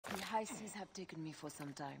high seas have taken me for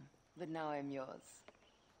some time, but now I'm yours.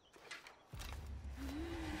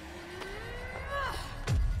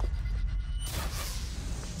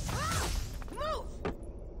 Move!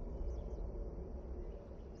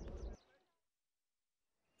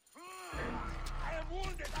 I am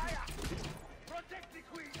wounded, Aya! Protect the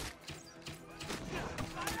queen!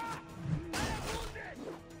 Aya! I am wounded!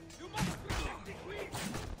 You must protect the queen!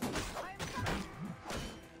 I am coming!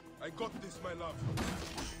 I got this, my love.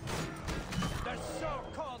 The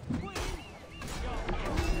so-called queen!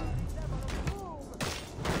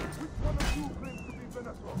 Which one of you claims to be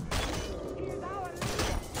Venezuela? He is our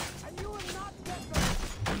leader, and you will not get them!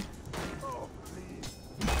 Oh, please.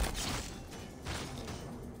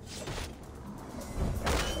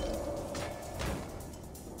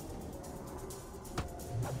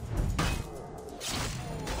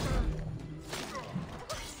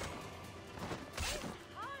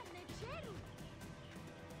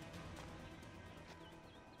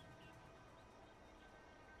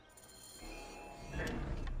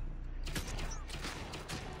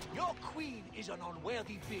 Your queen is an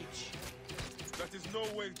unworthy bitch. That is no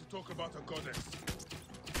way to talk about a goddess.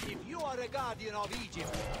 If you are a guardian of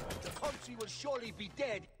Egypt, the country will surely be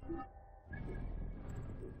dead.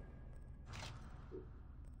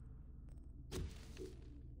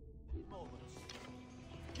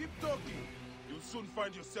 Keep talking. You'll soon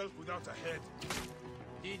find yourself without a head.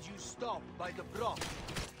 Did you stop by the broth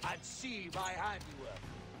and see my handiwork?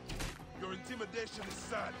 Your intimidation is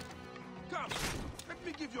sad. Come, let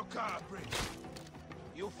me give your car a break.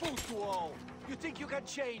 You fools to all! You think you can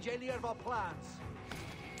change any of our plans?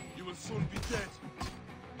 You will soon be dead.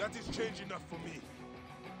 That is change enough for me.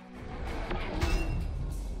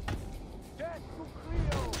 Death to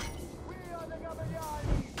Cleo! We are the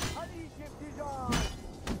Gabelliani, and Egypt is ours!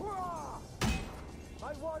 Hurrah!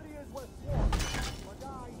 My warriors were sworn, but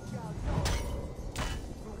I shall not.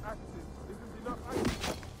 Through axes isn't enough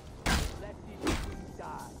ice. Let this queen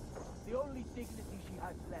die. The only dignity she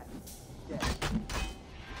has left. Death.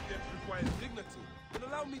 If death requires dignity, then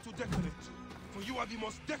allow me to decorate you, for you are the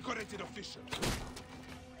most decorated official.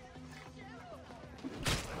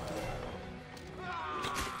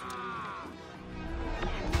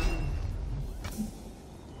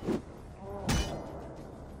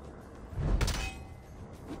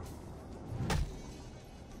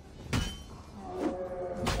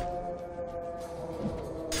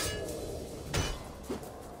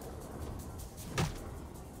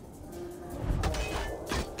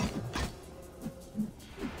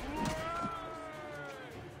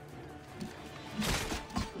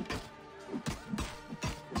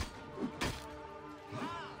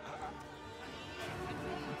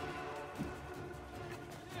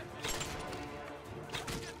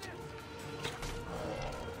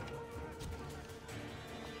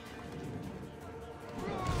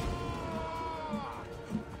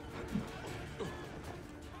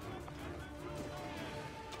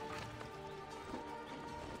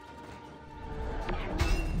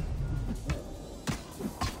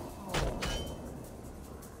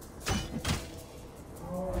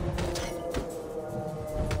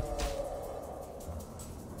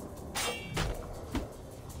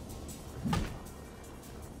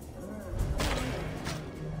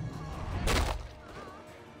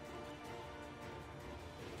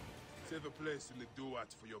 Save a place in the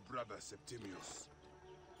duat for your brother Septimius.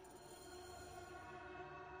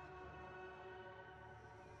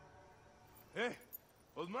 Hey,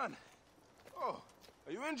 old man. Oh,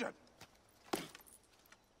 are you injured?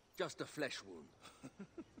 Just a flesh wound.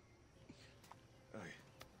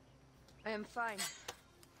 I am fine.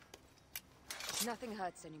 Nothing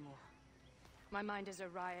hurts anymore. My mind is a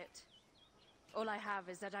riot. All I have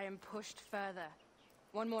is that I am pushed further.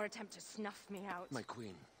 One more attempt to snuff me out. My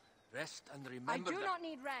queen, rest and remember I do not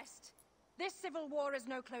need rest. This civil war is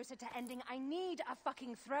no closer to ending. I need a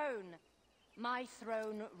fucking throne. My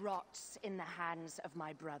throne rots in the hands of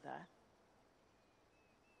my brother.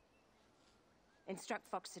 Instruct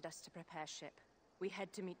Foxidus to prepare ship. We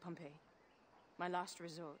head to meet Pompey. My last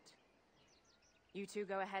resort. You two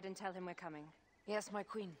go ahead and tell him we're coming. Yes, my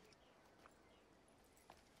queen.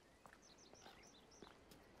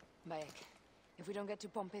 Bayek, if we don't get to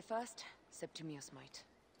Pompey first, Septimius might.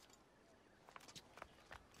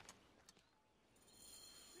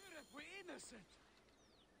 We're innocent.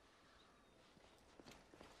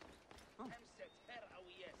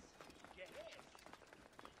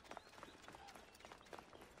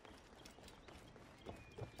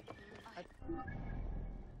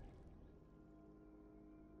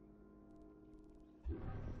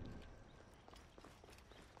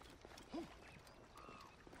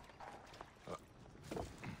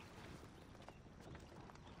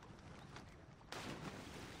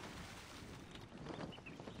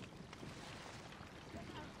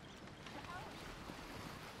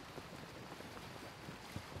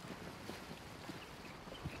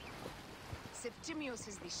 Septimius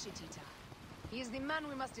is the shit-eater. He is the man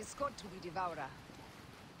we must escort to the Devourer.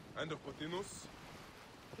 And of Pothinus?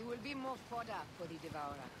 He will be more fodder for the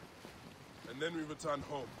Devourer. And then we return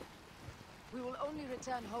home. We will only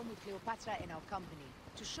return home with Cleopatra in our company,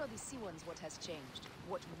 to show the Sea Ones what has changed,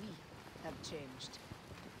 what we have changed.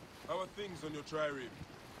 How are things on your trireme?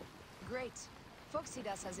 Great.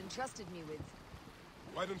 Phoxidas has entrusted me with...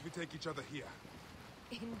 Why don't we take each other here?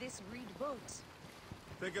 in this reed boat.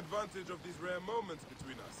 Take advantage of these rare moments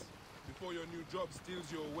between us, before your new job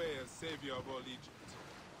steals you away as savior of all Egypt.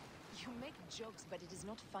 You make jokes, but it is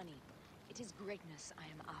not funny. It is greatness I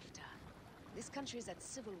am after. This country is at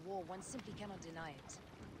civil war, one simply cannot deny it.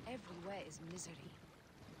 Everywhere is misery.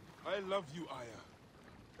 I love you, Aya.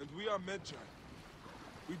 And we are Medjay.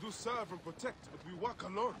 We do serve and protect, but we work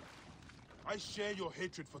alone. I share your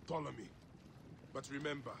hatred for Ptolemy. But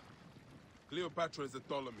remember, Cleopatra is a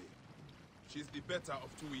Ptolemy. She's the better of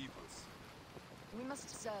two evils. We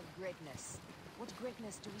must serve greatness. What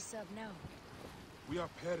greatness do we serve now? We are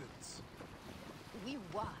parents. We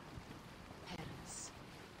were parents.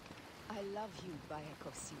 I love you, Bayek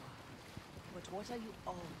of Siwa. But what are you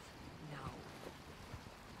of now?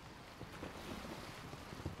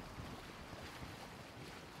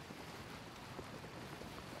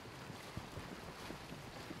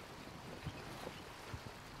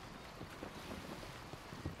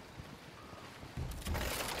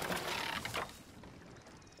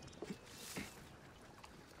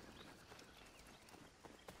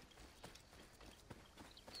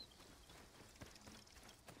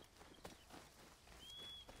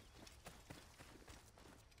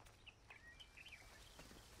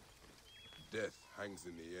 Death hangs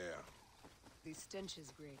in the air. The stench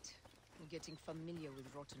is great. I'm getting familiar with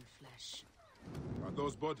rotten flesh. Are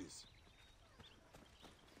those bodies?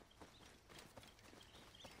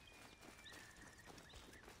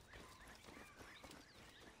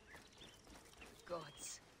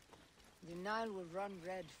 Gods. The Nile will run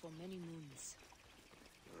red for many moons.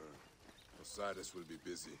 Osiris will be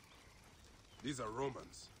busy. These are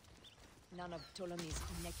Romans. None of Ptolemy's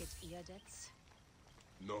naked ear deaths?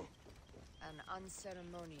 No. An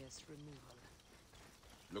unceremonious removal.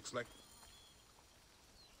 Looks like...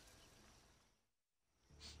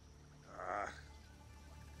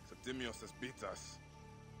 Septimius has beat us.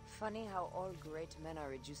 Funny how all great men are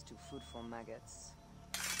reduced to food for maggots.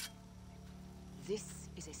 This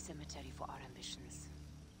is a cemetery for our ambitions.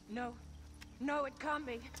 No. No, it can't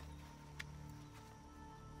be.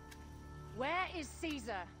 Where is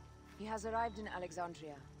Caesar? He has arrived in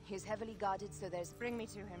Alexandria. He is heavily guarded, so there's... Bring me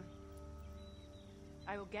to him.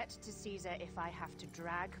 I will get to Caesar if I have to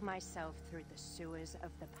drag myself through the sewers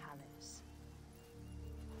of the palace.